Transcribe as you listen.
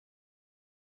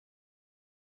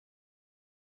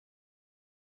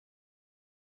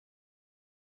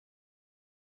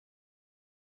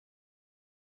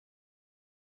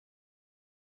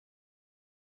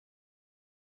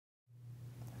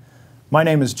My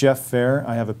name is Jeff Farrer.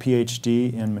 I have a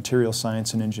PhD in Material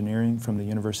Science and Engineering from the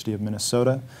University of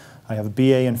Minnesota. I have a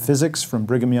BA in Physics from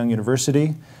Brigham Young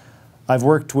University. I've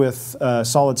worked with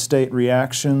solid-state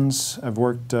reactions. I've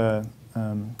worked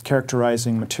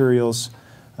characterizing materials,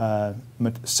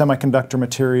 semiconductor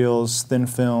materials, thin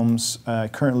films. I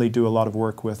currently do a lot of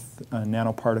work with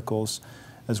nanoparticles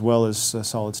as well as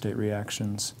solid-state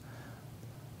reactions.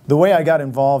 The way I got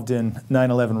involved in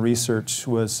 9/11 research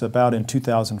was about in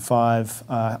 2005.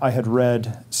 I had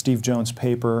read Steve Jones'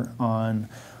 paper on,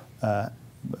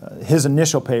 his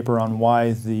initial paper on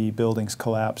why the buildings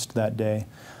collapsed that day.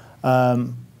 To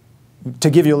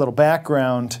give you a little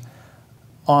background,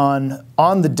 on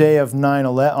the day of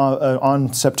 9/11,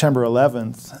 on September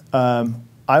 11th,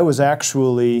 I was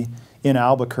actually in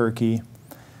Albuquerque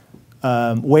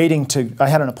waiting to, I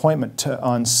had an appointment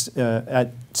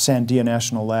at Sandia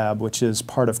National Lab, which is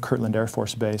part of Kirtland Air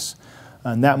Force Base.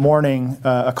 And that morning,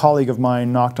 a colleague of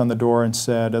mine knocked on the door and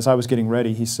said, as I was getting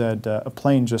ready, he said, a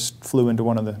plane just flew into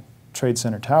one of the Trade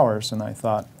Center towers. And I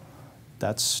thought,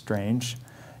 that's strange.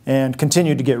 And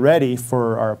continued to get ready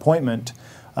for our appointment.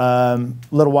 A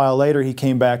little while later, he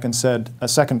came back and said, a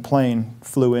second plane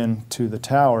flew into the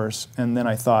towers. And then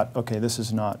I thought, okay, this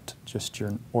is not just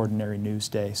your ordinary news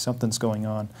day. Something's going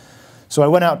on. So I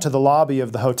went out to the lobby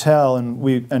of the hotel,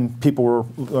 and people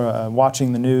were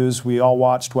watching the news. We all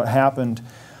watched what happened.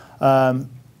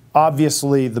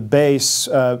 Obviously, the base,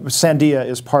 Sandia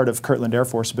is part of Kirtland Air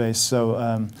Force Base,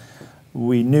 so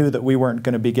we knew that we weren't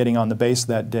going to be getting on the base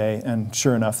that day, and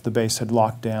sure enough, the base had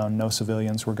locked down. No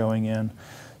civilians were going in.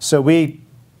 So we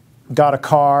got a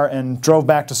car and drove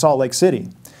back to Salt Lake City.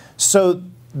 So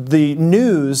the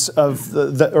news of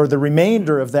the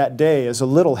remainder of that day is a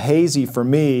little hazy for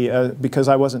me because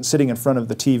I wasn't sitting in front of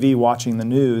the TV watching the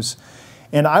news.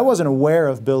 And I wasn't aware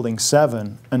of Building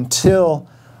 7 until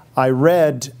I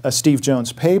read a Steve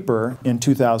Jones paper in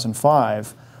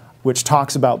 2005, which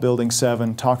talks about Building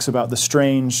 7, talks about the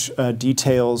strange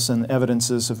details and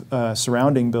evidences of,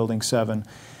 surrounding Building 7.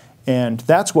 And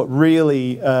that's what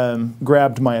really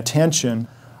grabbed my attention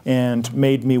and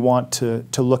made me want to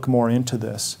look more into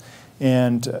this.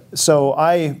 And so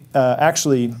I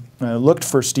actually looked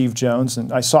for Steve Jones,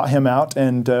 and I sought him out,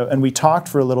 and we talked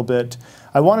for a little bit.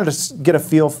 I wanted to get a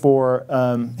feel for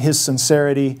his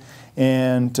sincerity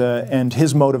and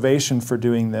his motivation for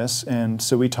doing this, and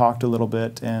so we talked a little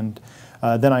bit, and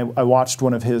then I watched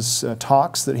one of his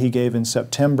talks that he gave in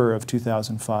September of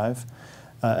 2005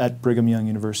 at Brigham Young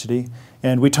University.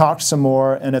 And we talked some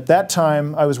more, and at that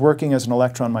time I was working as an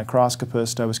electron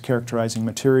microscopist. I was characterizing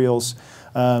materials,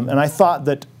 and I thought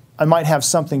that I might have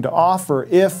something to offer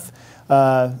if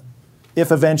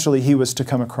eventually he was to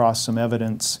come across some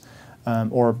evidence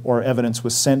or evidence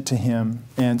was sent to him.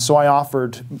 And so I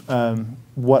offered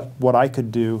what I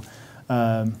could do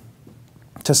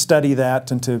to study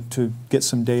that and to get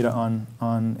some data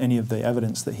on any of the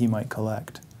evidence that he might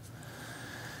collect.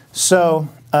 So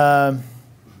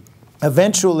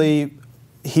eventually,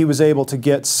 he was able to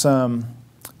get some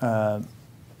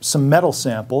metal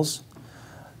samples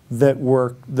that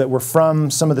were from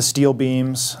some of the steel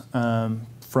beams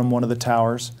from one of the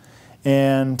towers,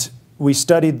 and we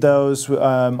studied those.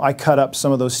 I cut up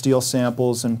some of those steel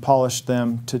samples and polished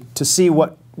them to see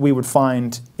what we would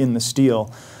find in the steel.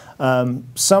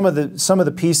 Some of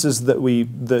the pieces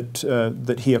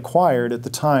that he acquired at the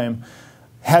time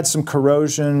had some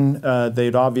corrosion.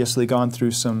 They'd obviously gone through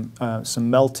some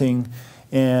melting,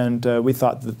 and we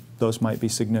thought that those might be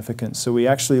significant. So we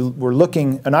actually were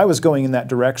looking, and I was going in that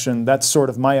direction. That's sort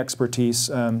of my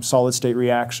expertise, solid-state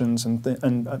reactions,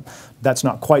 and that's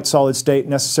not quite solid-state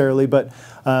necessarily, but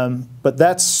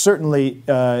that's certainly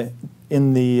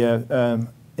in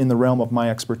the realm of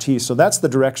my expertise. So that's the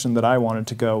direction that I wanted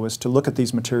to go, was to look at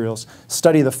these materials,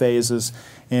 study the phases,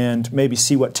 and maybe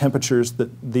see what temperatures that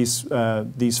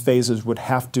these phases would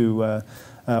have to,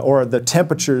 or the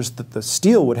temperatures that the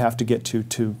steel would have to get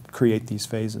to create these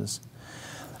phases.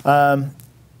 And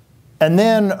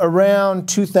then around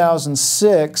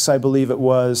 2006, I believe it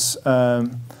was,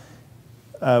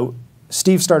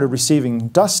 Steve started receiving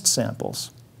dust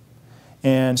samples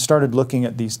and started looking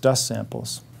at these dust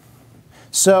samples.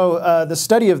 So the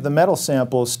study of the metal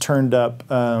samples turned up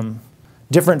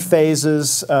different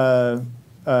phases.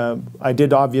 I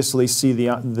did obviously see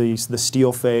the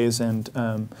steel phase and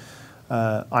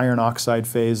iron oxide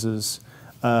phases.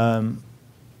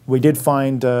 We did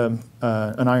find an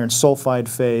iron sulfide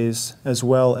phase as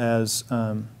well as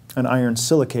an iron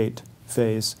silicate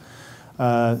phase.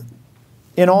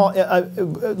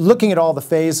 looking at all the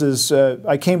phases,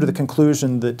 I came to the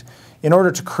conclusion that in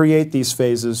order to create these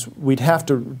phases, we'd have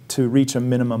to reach a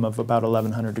minimum of about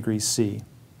 1100 degrees C.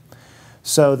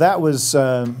 So that was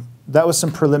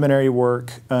some preliminary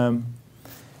work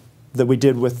that we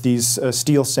did with these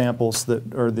steel samples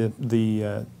or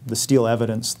the steel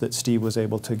evidence that Steve was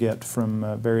able to get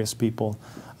from various people.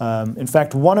 In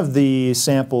fact, one of the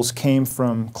samples came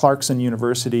from Clarkson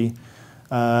University.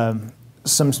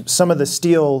 Some of the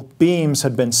steel beams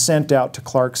had been sent out to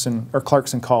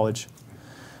Clarkson College,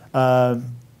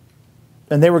 and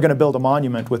they were going to build a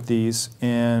monument with these,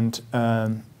 and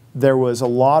there was a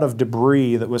lot of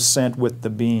debris that was sent with the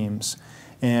beams,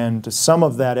 and some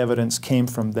of that evidence came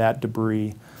from that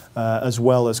debris as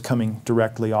well as coming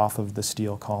directly off of the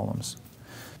steel columns.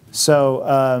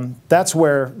 So that's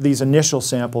where these initial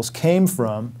samples came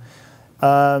from.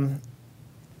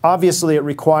 Obviously, it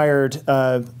required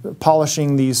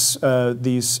polishing these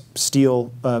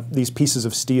pieces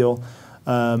of steel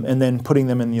and then putting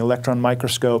them in the electron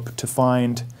microscope to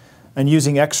find, and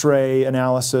using X-ray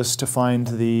analysis to find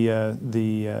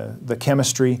the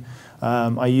chemistry.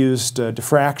 I used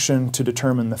diffraction to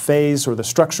determine the phase or the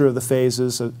structure of the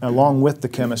phases along with the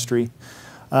chemistry.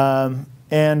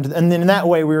 And then in that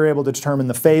way, we were able to determine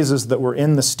the phases that were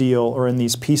in the steel or in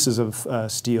these pieces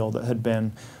of steel that had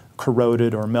been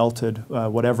corroded or melted,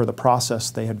 whatever the process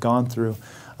they had gone through.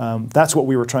 That's what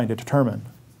we were trying to determine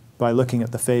by looking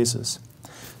at the phases.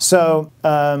 So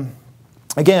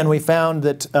again, we found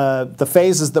that the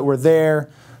phases that were there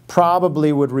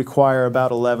probably would require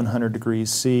about 1100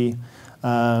 degrees C.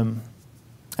 And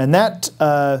that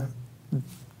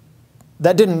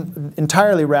didn't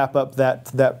entirely wrap up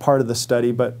that part of the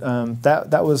study, but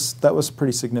that was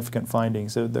pretty significant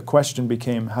findings. So the question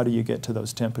became, how do you get to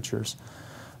those temperatures?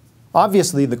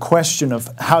 Obviously, the question of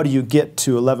how do you get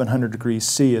to 1100 degrees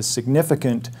C is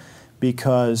significant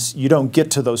because you don't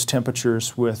get to those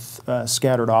temperatures with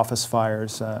scattered office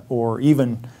fires or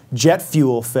even jet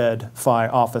fuel-fed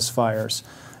office fires.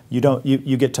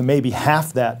 You get to maybe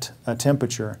half that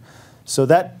temperature. So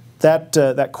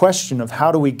that question of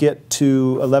how do we get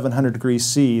to 1100 degrees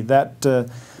C, that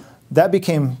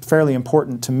became fairly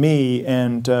important to me,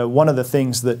 and one of the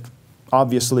things that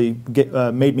obviously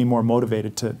made me more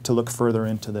motivated to look further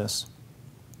into this.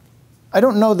 I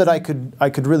don't know that I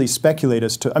could really speculate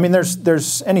as to. I mean,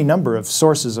 there's any number of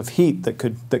sources of heat that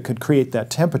could create that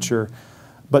temperature,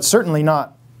 but certainly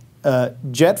not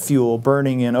jet fuel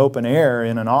burning in open air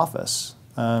in an office.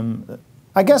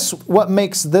 I guess what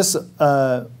makes these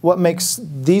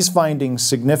findings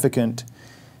significant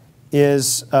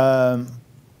is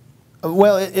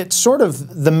well, it's sort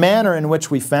of the manner in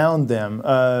which we found them,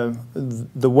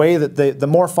 the way that the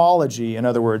morphology, in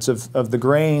other words, of the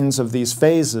grains of these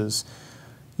phases.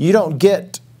 You don't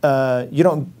get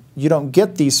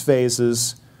these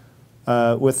phases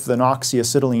with an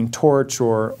oxyacetylene torch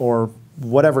or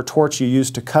whatever torch you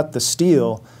use to cut the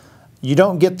steel. You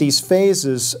don't get these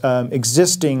phases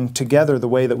existing together the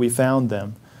way that we found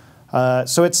them.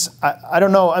 So it's I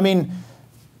don't know. I mean,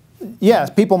 yeah,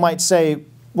 people might say,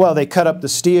 well, they cut up the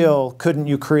steel. Couldn't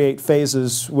you create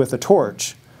phases with a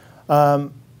torch?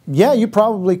 Yeah, you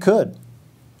probably could.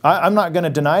 I'm not going to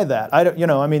deny that. I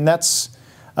don't. I mean, that's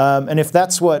and if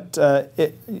that's what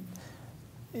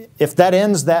if that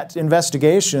ends that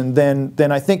investigation,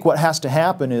 then I think what has to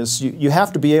happen is you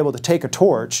have to be able to take a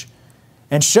torch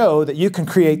and show that you can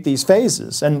create these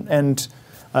phases. And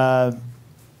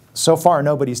so far,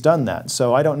 nobody's done that.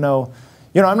 So I don't know.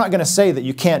 I'm not going to say that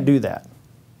you can't do that.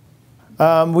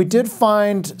 We did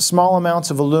find small amounts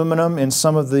of aluminum in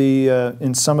some of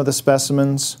the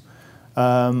specimens.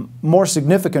 More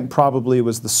significant probably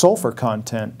was the sulfur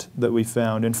content that we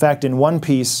found. In fact, in one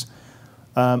piece,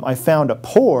 I found a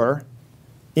pore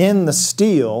in the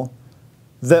steel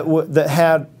that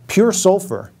had pure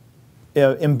sulfur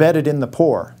embedded in the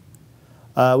pore,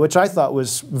 which I thought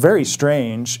was very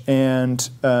strange. And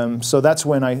so that's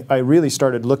when I really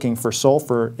started looking for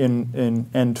sulfur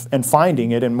and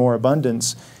finding it in more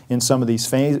abundance in some of these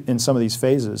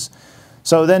phases.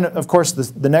 So then, of course,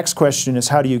 the next question is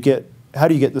how do you get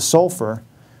the sulfur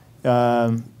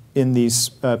in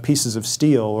these pieces of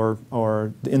steel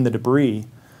or in the debris,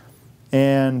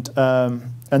 and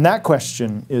that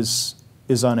question is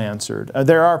unanswered.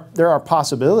 There are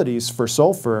possibilities for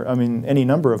sulfur. I mean, any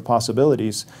number of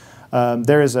possibilities.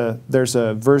 There's a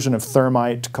version of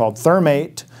thermite called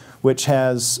thermate, which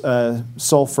has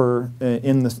sulfur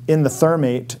in the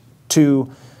thermate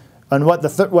and what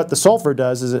the sulfur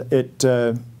does is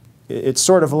it's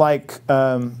sort of like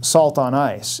salt on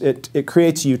ice. It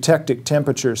creates a eutectic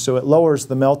temperature, so it lowers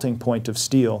the melting point of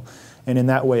steel. and in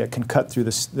that way it can cut through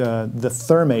the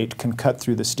thermate can cut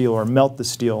through the steel or melt the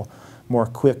steel more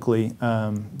quickly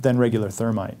than regular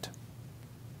thermite.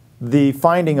 The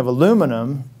finding of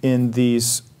aluminum in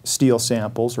these steel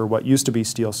samples, or what used to be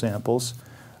steel samples,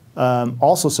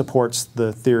 also supports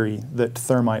the theory that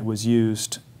thermite was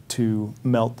used to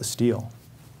melt the steel.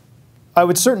 I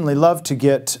would certainly love to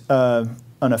get an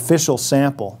official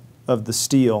sample of the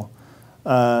steel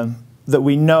that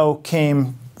we know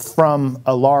came from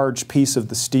a large piece of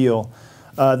the steel.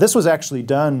 This was actually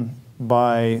done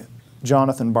by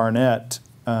Jonathan Barnett.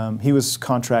 He was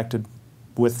contracted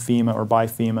with FEMA or by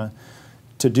FEMA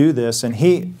to do this, and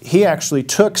he actually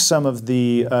took some of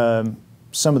the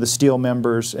steel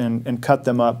members and cut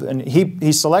them up, and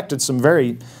he selected some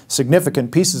very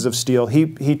significant pieces of steel.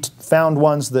 He found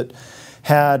ones that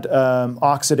had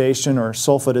oxidation or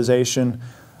sulfidization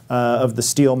of the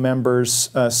steel members.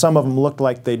 Some of them looked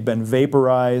like they'd been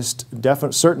vaporized,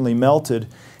 certainly melted,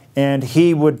 and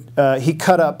he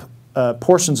cut up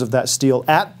portions of that steel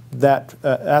at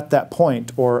that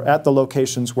point, or at the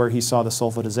locations where he saw the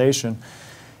sulfidization.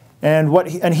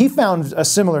 And he found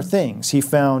similar things. He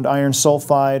found iron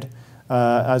sulfide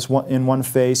in one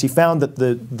phase. He found that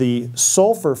the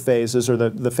sulfur phases, or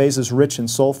the phases rich in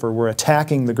sulfur, were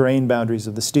attacking the grain boundaries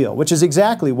of the steel, which is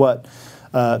exactly what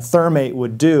thermate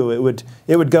would do.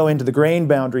 It would go into the grain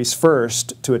boundaries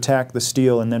first to attack the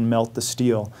steel and then melt the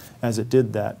steel as it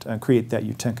did that, create that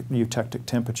eutectic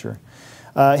temperature.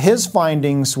 His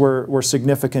findings were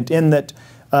significant in that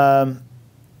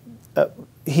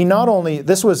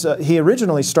he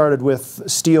originally started with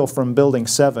steel from Building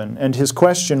 7, and his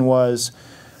question was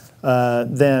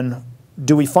then,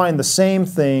 do we find the same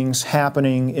things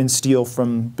happening in steel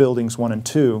from Buildings 1 and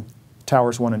 2,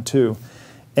 Towers 1 and 2?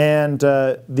 And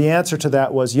the answer to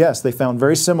that was yes, they found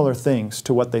very similar things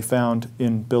to what they found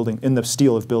in the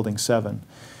steel of Building 7.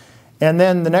 And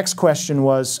then the next question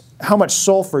was, how much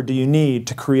sulfur do you need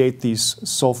to create these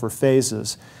sulfur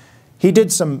phases? He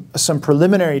did some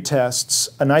preliminary tests,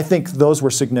 and I think those were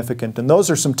significant. And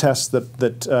those are some tests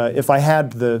that if I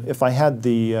had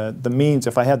the means,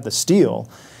 if I had the steel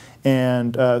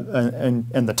and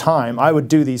the time, I would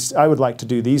do these. I would like to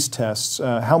do these tests.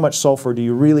 How much sulfur do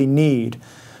you really need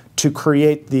to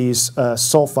create these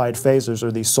sulfide phases,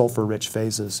 or these sulfur-rich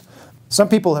phases? Some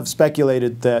people have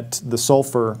speculated that the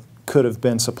sulfur could have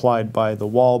been supplied by the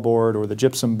wallboard or the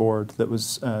gypsum board that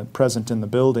was present in the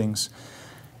buildings.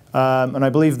 And I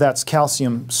believe that's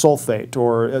calcium sulfate,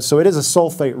 so it is a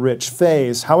sulfate-rich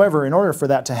phase. However, in order for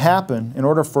that to happen, in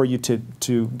order for you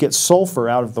to get sulfur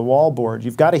out of the wallboard,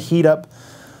 you've got to heat up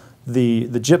the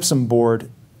gypsum board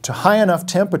to high enough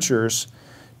temperatures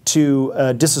to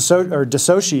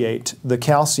dissociate the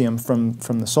calcium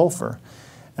from the sulfur.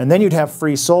 And then you'd have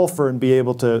free sulfur and be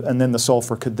able to, and then the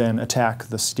sulfur could then attack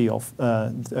the steel,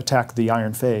 attack the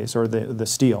iron phase or the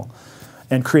steel,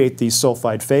 and create these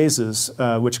sulfide phases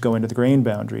which go into the grain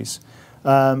boundaries.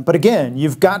 But again,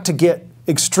 you've got to get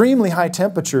extremely high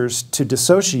temperatures to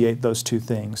dissociate those two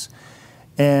things.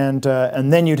 And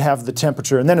then you'd have the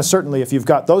temperature, and then certainly if you've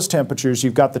got those temperatures,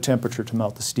 you've got the temperature to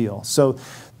melt the steel. So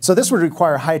this would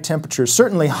require high temperatures,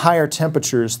 certainly higher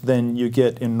temperatures than you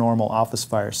get in normal office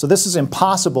fires. So this is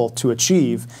impossible to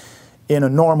achieve in a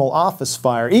normal office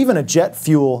fire, even a jet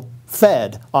fuel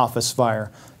fed office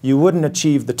fire. You wouldn't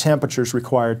achieve the temperatures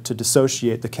required to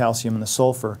dissociate the calcium and the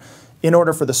sulfur in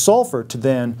order for the sulfur to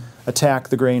then attack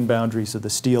the grain boundaries of the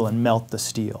steel and melt the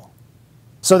steel.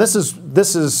 So this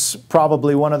is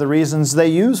probably one of the reasons they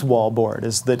use wallboard,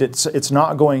 is that it's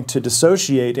not going to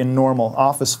dissociate in normal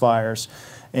office fires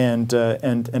and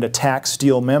attack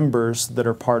steel members that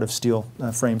are part of steel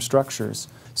frame structures.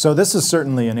 So this is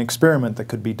certainly an experiment that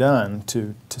could be done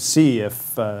to see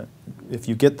if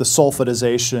you get the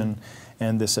sulfidization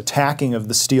and this attacking of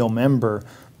the steel member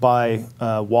by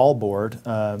wallboard,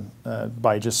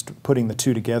 by just putting the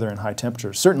two together in high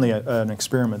temperatures. Certainly an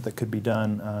experiment that could be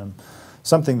done,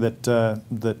 something that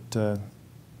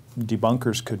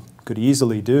debunkers could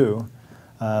easily do.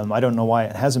 I don't know why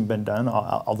it hasn't been done,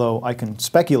 although I can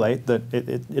speculate that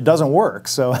it doesn't work.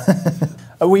 So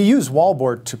we use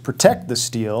wallboard to protect the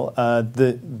steel.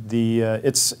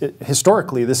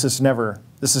 Historically, this has never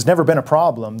been a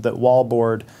problem, that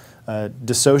wallboard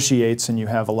dissociates and you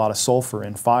have a lot of sulfur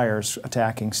in fires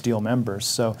attacking steel members.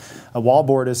 So a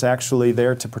wallboard is actually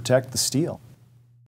there to protect the steel.